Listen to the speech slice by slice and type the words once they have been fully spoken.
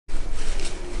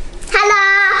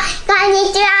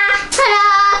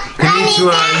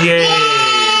one, yay!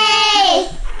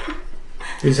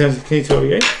 Can you tell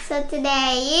me? So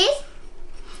today is,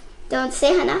 don't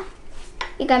say Hannah,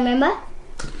 you can remember?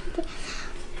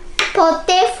 ポ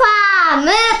テファーム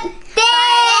で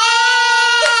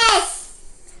す。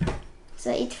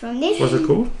 So it's from this. What's it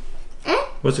called?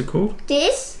 What's it called?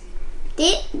 This,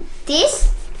 the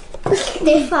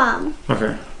farm.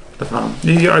 Okay, the farm.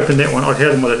 You open that one, I'll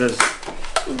tell them what it is.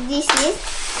 This is.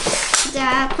 じ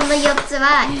ゃあこの4つ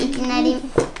はいきなり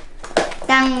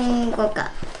団子か。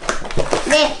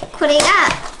で、これが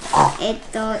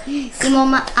芋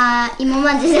ま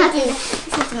んじゅうじゃなくて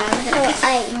さつまいもじゃなくて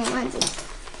芋まんじゅう。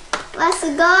わ、す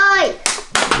ごい。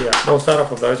Yeah, we'll start off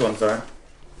with those ones though.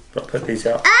 But put these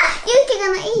out. あ、ゆうきが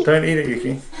ない。 Don't eat it,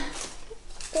 Yuki.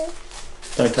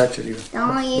 Don't touch it even.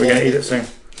 Don't eat We're going to eat it. it soon. こ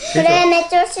れめっ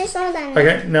ちゃ美味しそうだね。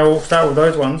 Okay, now we'll start with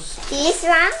those ones. This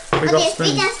one? We got Okay, we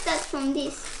spoons. can start from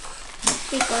this.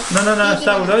 Because No,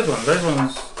 start with those ones. Those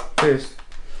ones first.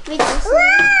 Which is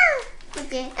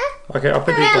okay. Okay, I'll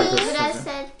put these like this.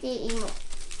 Murasaki imo.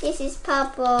 This is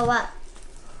purple what?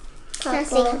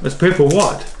 Purple. It's purple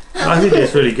what? I think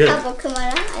that's really good. Purple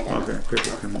kumara? I don't know. Okay,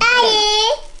 purple.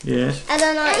 Daddy! Yes. I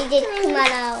don't know, is it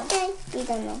kumara? We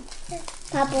don't know.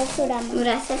 Purple kurama.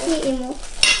 Murasaki imo.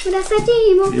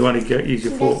 Murasaki imo. You want to use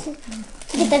your fork?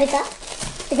 Deta?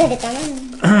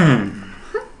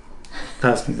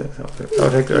 Pass me that.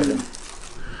 I'll take that.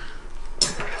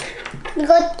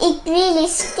 Because it's really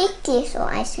sticky, so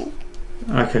I think.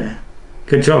 Okay.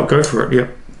 Good job. Go for it.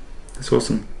 Yep. That's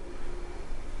awesome.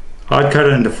 I'd cut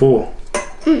it into 4.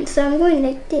 So I'm going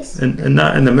like this. In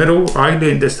the middle, I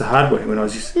learned this the hard way when I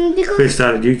was just first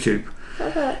started YouTube.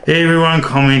 Everyone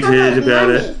commented about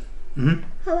it.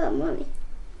 How about mommy?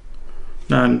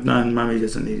 No, mummy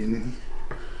doesn't need anything.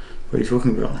 What are you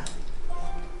talking about?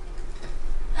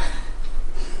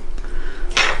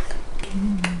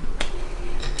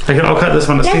 Okay, I'll cut this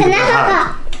one. It's a bit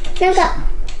hard.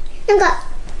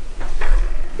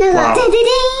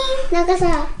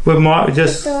 Wow.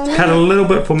 Just cut a little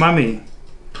bit for mummy.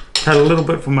 Cut a little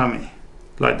bit for mummy.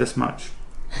 Like this much.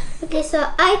 Okay, so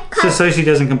I cut. Just so she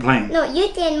doesn't complain. No, you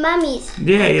can mummy's.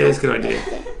 Yeah, that's a good idea.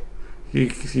 You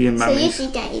and mummy's. So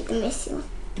you can eat the messy one.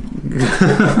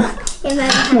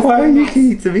 Why don't you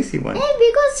eat the messy one?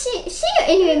 Because she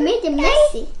anyway made it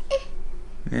messy.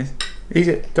 Yes. Eat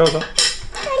it. Go on.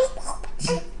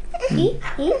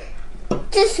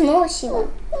 Too small she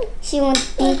wants. She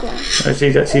wants big one. Oh,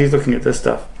 she's looking at this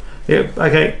stuff. Yep.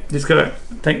 Okay, let's go.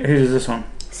 Whose is this one?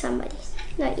 Somebody's.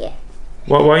 Not yet.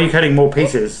 Why are you cutting more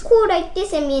pieces? Go like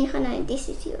this and me and Hannah, this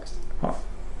is yours. Oh.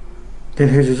 Then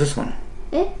whose is this one?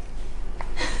 Eh?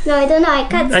 No, I don't know. I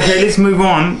cut. Okay, let's move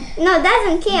on. No,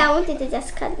 doesn't care. I wanted to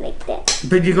just cut like that.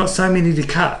 But you got so many to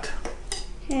cut.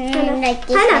 Like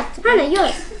this. Hannah,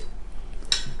 yours.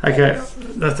 Okay,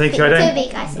 no, thank you. I don't. Too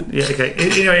big, I think. Yeah. Okay.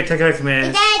 Anyway, take it away from me. いた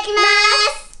だきま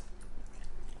す。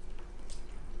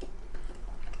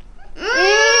おい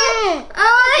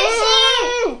し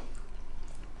い。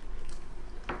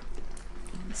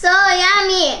So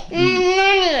yummy.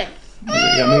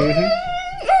 Yummy.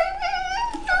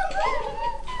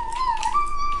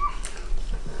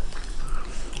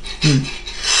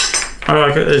 I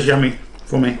like it. It's yummy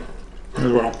for me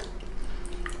as well.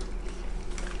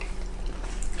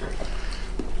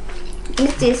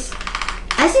 What's this?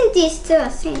 I think these two are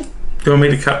same. Do you want me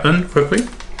to cut them quickly?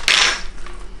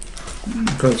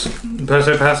 Because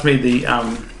pass me the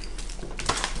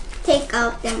Take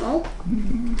out them all.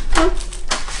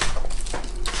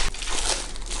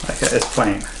 Okay, it's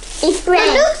plain. It's plain.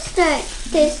 It looks like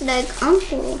tastes like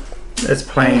uncle. It's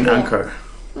plain unco.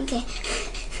 Okay.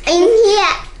 In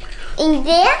here, in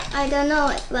there, I don't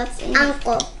know what's in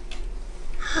uncle.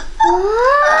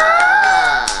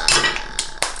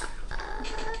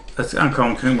 That's unco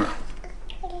and kumara.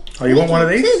 Oh, you want one of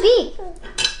these? Too big.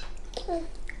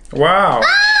 Wow.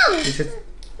 Oh! You should...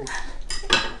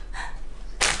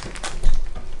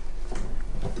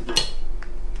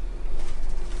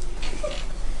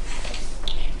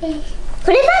 これ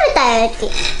食べたよ、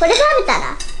これ食べたら。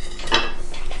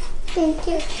Thank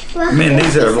you. Man,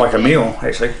 these are like a meal,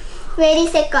 actually. Very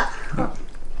sick.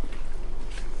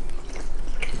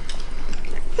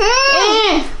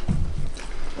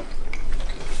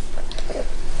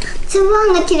つぶあ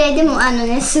んが嫌いでも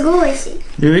すごい美味しい。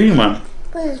You're eating one.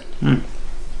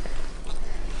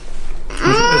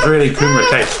 It's really kumara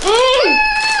taste.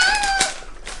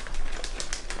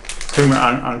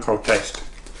 Kumara unco taste.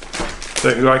 So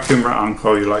if you like kumara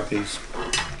unco, you like these.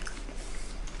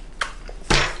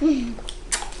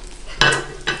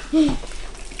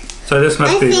 So this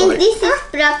must be I think like... this is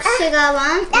black sugar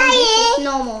one and this is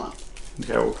normal one.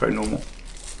 Okay, we'll go normal.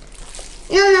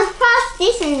 No, first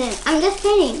this and then I'm just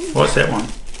telling. What's that one?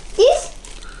 This?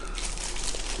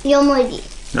 Yomori.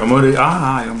 Yomori.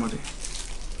 Ah, yomori.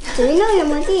 Do you know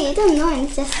yomori? You don't know,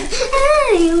 it's just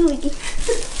yomori.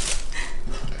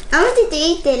 I wanted to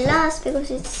eat it last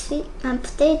because it's sweet and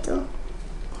potato.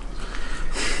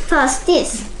 First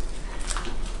this.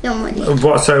 Yomori.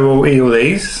 What, so we'll eat all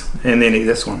these and then eat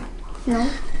this one? No.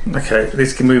 Okay,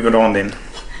 let's move it on then.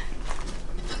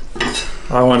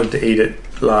 I wanted to eat it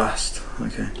last.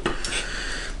 Okay.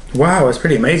 Wow, it's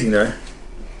pretty amazing though.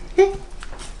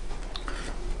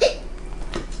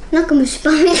 なんか蒸し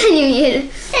パンみたいに見える。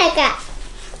なんか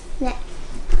ね。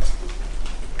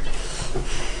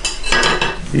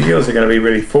You girls are going to be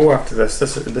really full after this.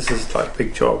 This is like a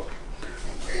big job.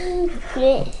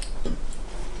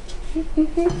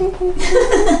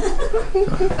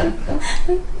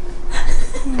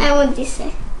 I want this.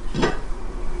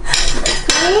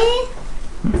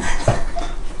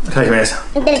 Take a mess.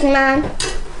 いただきます。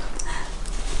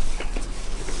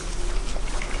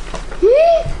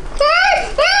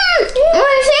お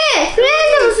いしい。クレー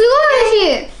ムすごいおい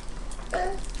し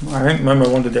い。I think Mama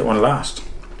wanted that one last.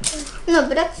 No,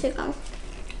 black sugar.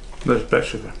 There's black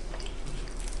sugar.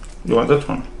 You want this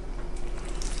one?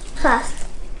 First.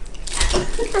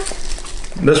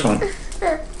 This one?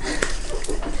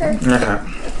 Okay.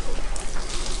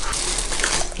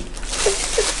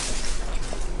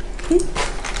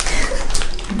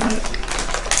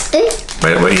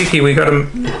 Wait, Yuki, we gotta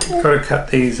cut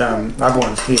these other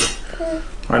ones here.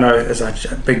 I know it's a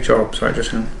big job, so I just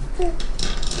can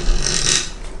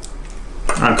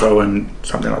uncle and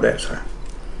something like that. So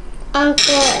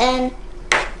Uncle and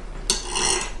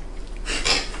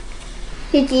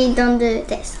Yuki, don't do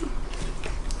this.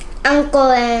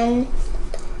 Uncle and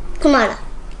Kumara.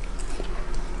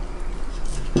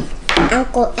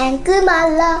 Uncle and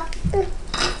Kumara.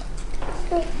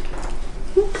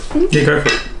 yeah, go for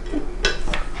it.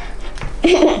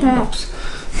 Oops.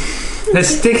 It's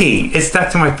sticky. It's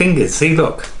stuck to my fingers. See,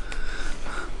 look.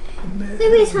 Look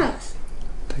at his hands.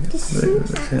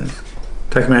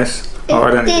 Take a mess. Oh,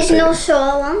 I don't need to There's see no it.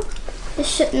 shore one.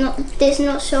 There's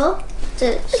no shore.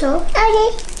 The shore.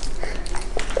 Okay.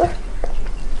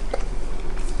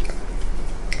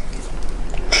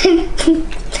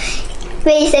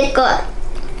 Wait a second.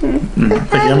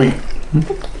 It's yummy.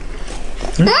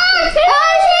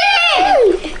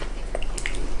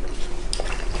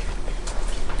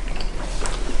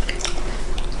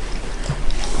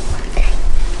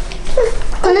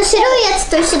この白いやつ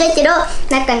と一緒だけど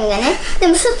中身がね、で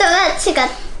も外が違うか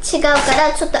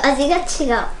らちょっと味が違う。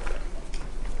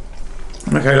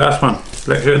Okay, last one.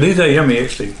 These are yummy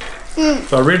actually.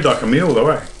 So I read like a meal the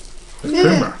way. It's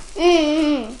kumara.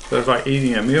 So it's like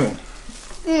eating a meal.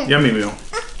 Yummy meal.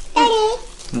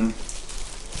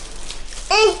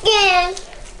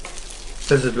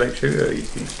 This is black sugar, you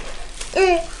see.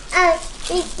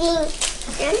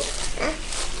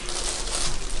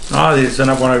 Oh, there's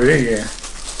another one over there, yeah.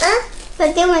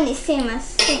 But that one is same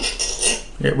as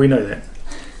Yeah, we know that.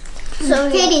 So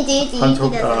Katie did eat it.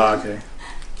 Okay.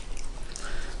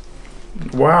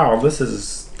 Wow, this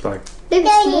is like... Look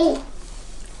at me.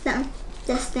 No,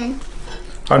 just then.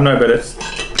 I don't know, but it's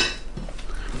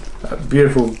a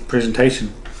beautiful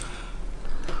presentation.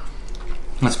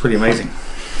 That's pretty amazing.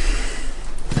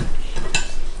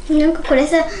 なんかこれ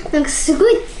さ、なんかすご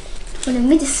い、これ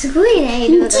見てすごいね、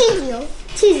色が。チーズよ。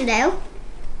チーズだよ。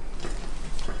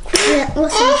これ忘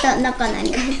れた中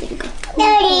何が入ってるか。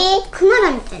クマ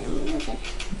ラみたいなものだから。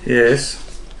Yes.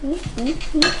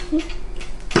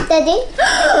 Daddy?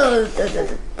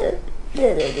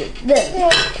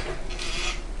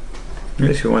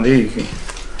 Yes, you want to eat.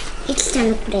 いきちゃん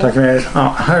のこれ。Take a minute. Oh,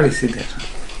 I already see that.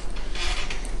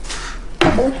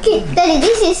 Okay, Daddy,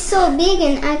 this is so big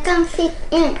and I can't fit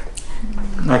in.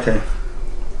 Okay.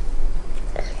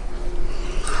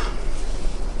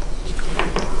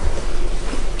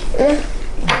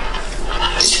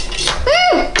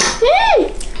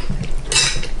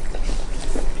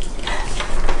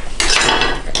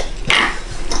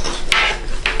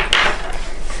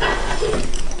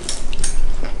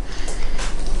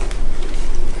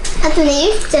あとね、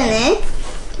ゆきちゃんね、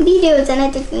ビデオじゃな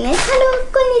いときね、ハロ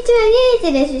ー、こんにちは、っ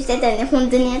て練習してたよね。本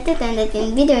当にやってたんだけ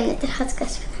ど、ビデオになったら恥ずか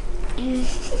しくない。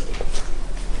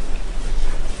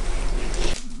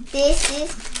This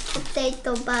is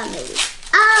potato marmalade.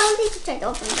 I need to try to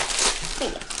open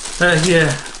that. Yeah.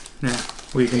 Yeah,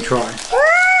 we can try.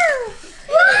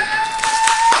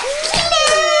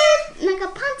 なんか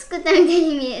パン作ったみたい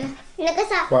に見える。なんか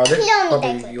さ、 Wow, ピ that's ロみた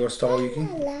い probably your style, you can.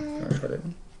 Try that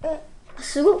one.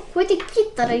 すごい、こうやって切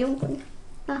ったら4個ね。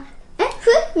あ、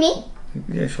ふみ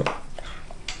Yeah, sure.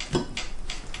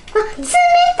 あ、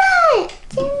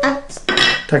 Take it out.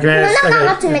 中が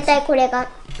Okay. 冷たいこれが。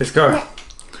 Let's go. い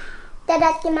た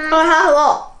だきます。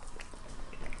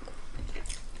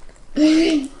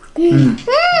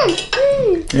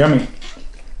Yummy.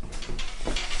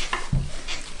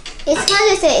 It's hard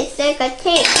to say. It's like a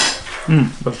cake.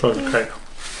 That's like a cake.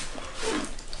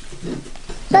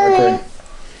 Okay.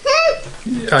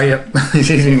 Oh, yeah. He's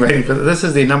eating ready for this.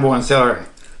 Is the number one seller.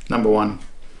 Number one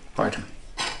item.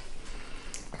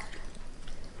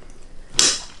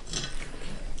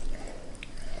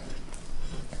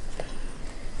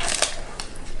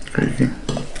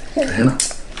 Hannah.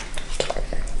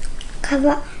 皮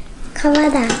だ。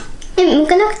剥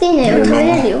かなくていいのよ。食べ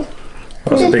れるよ。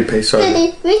 That was a big piece. So.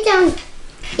 Daddy, we can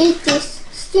eat this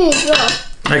skin as well.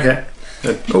 Okay.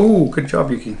 Oh, good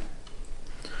job, Yuki.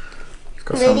 It's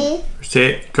got some. Ready?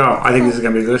 Set. Go. I think this is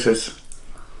going to be delicious.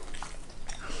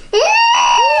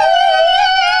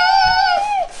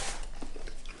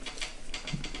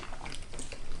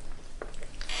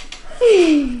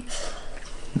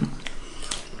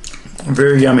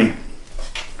 Very yummy.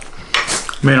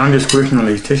 Man, I'm just squishing all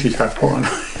these tissues half full.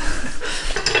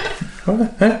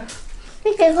 What? Huh?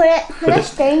 見て、これ話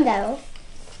していいんだよ。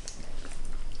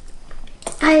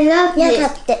I love this. や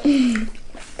だって。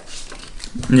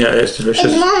Yeah, it's delicious. At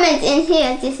the moment in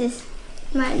here, this is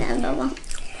my number one.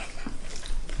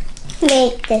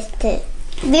 Make this too.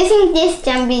 Do you think this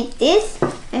can beat this?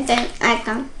 I think I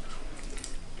can.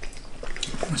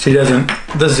 She doesn't.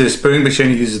 This is a spoon, but she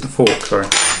only uses the fork. Sorry.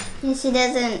 And she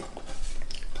doesn't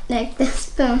like the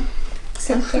spoon.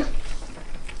 Thank you.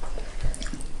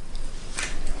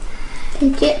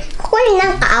 Thank you. ここに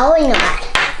なんか青いのがある。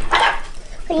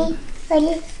これ、こ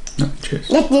れ。 No,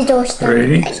 cheers. だってどうしたの？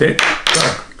 Ready, set,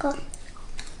 go. こう。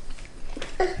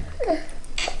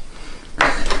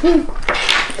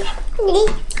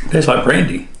 Tastes like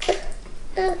brandy.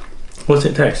 What's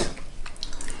it taste?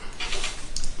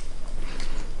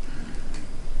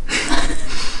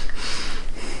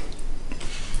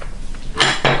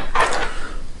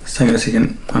 Let's take a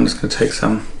second. I'm just going to take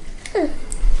some.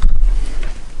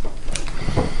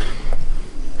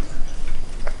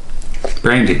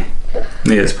 Brandy.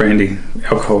 Yeah, it's brandy.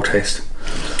 Alcohol taste.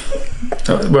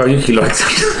 Oh, well, Yuki likes it.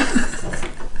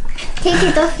 Take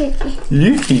it off, Yuki.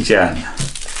 Yuki-chan.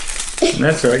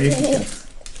 That's right, Yuki-chan.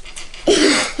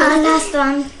 Last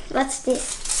one. What's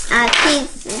this?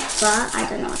 Cheese bar. I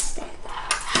don't know what's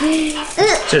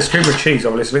that. Just cream with cheese,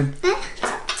 obviously. Huh?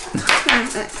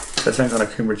 That's some kind of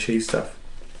cream with cheese stuff.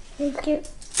 Thank you.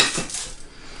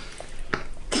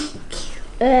 Thank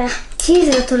you. チ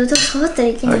ーズが取ると触ったら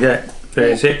いけない。Okay,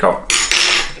 there's it. Go.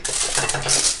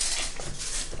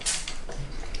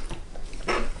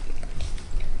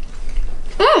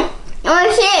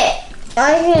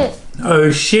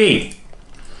 Oh shit!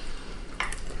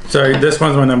 So this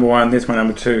one's my number one, this my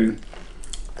number two,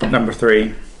 number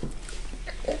three.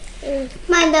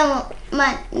 My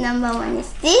number one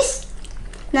is this.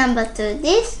 Number two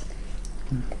this.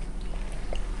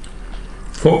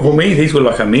 For me, these were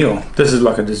like a meal. This is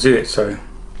like a dessert, so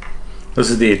this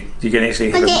is the you can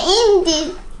actually have Okay, in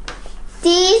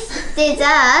this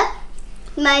dessert,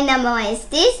 my number one is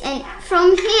this, and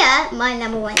from here, my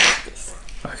number one is this.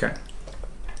 Okay.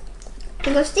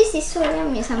 Because this is so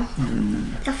yummy,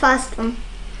 the first one.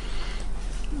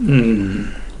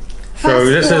 So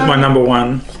this is my number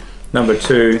one, number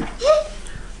two,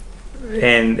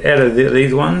 and out of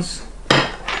these ones,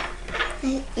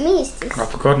 Me is this.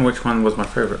 I've forgotten which one was my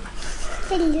favourite.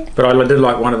 But I did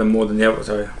like one of them more than the other,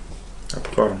 so I've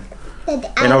forgotten.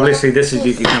 And obviously this is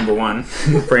Yuki's number one,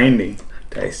 brandy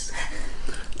taste.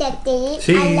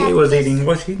 She was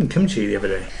eating kimchi the other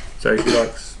day, so she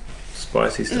likes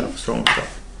spicy stuff, strong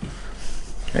stuff.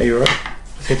 Are you right?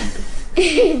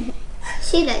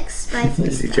 She likes spicy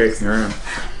She's stuff. joking around.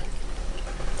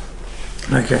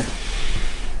 Okay.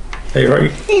 Are you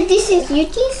right? This is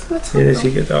Yuki's? What's Yeah, that's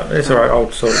good. That's alright, I'll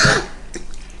sort it out.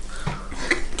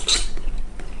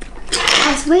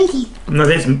 I was waiting. No,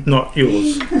 that's not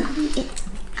yours.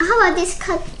 How about this?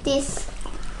 Cut this.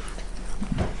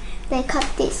 They cut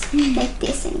this like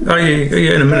this. And Oh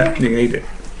yeah, in a minute you can eat it.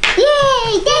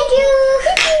 yay! Thank you.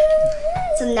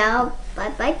 So now, bye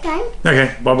bye time.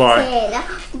 Okay, bye bye.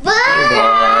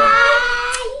 Bye.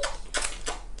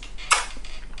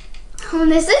 もう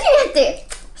ね、筋になってる。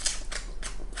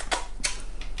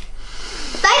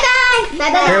バイバイ。バ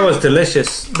イバイ。 That was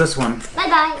delicious. This one, バイ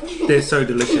バイ。 they're so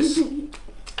delicious.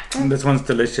 And this one's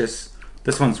delicious.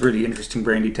 This one's really interesting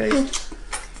brandy taste.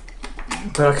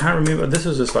 But I can't remember. This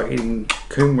was just like eating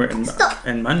kumara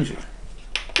and manju.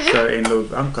 So and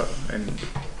little uncle and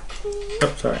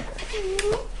Oh, sorry.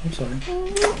 I'm sorry.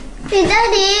 Hey,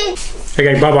 Daddy.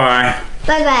 Okay, bye-bye.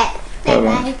 Bye-bye. Bye-bye.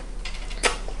 Bye-bye.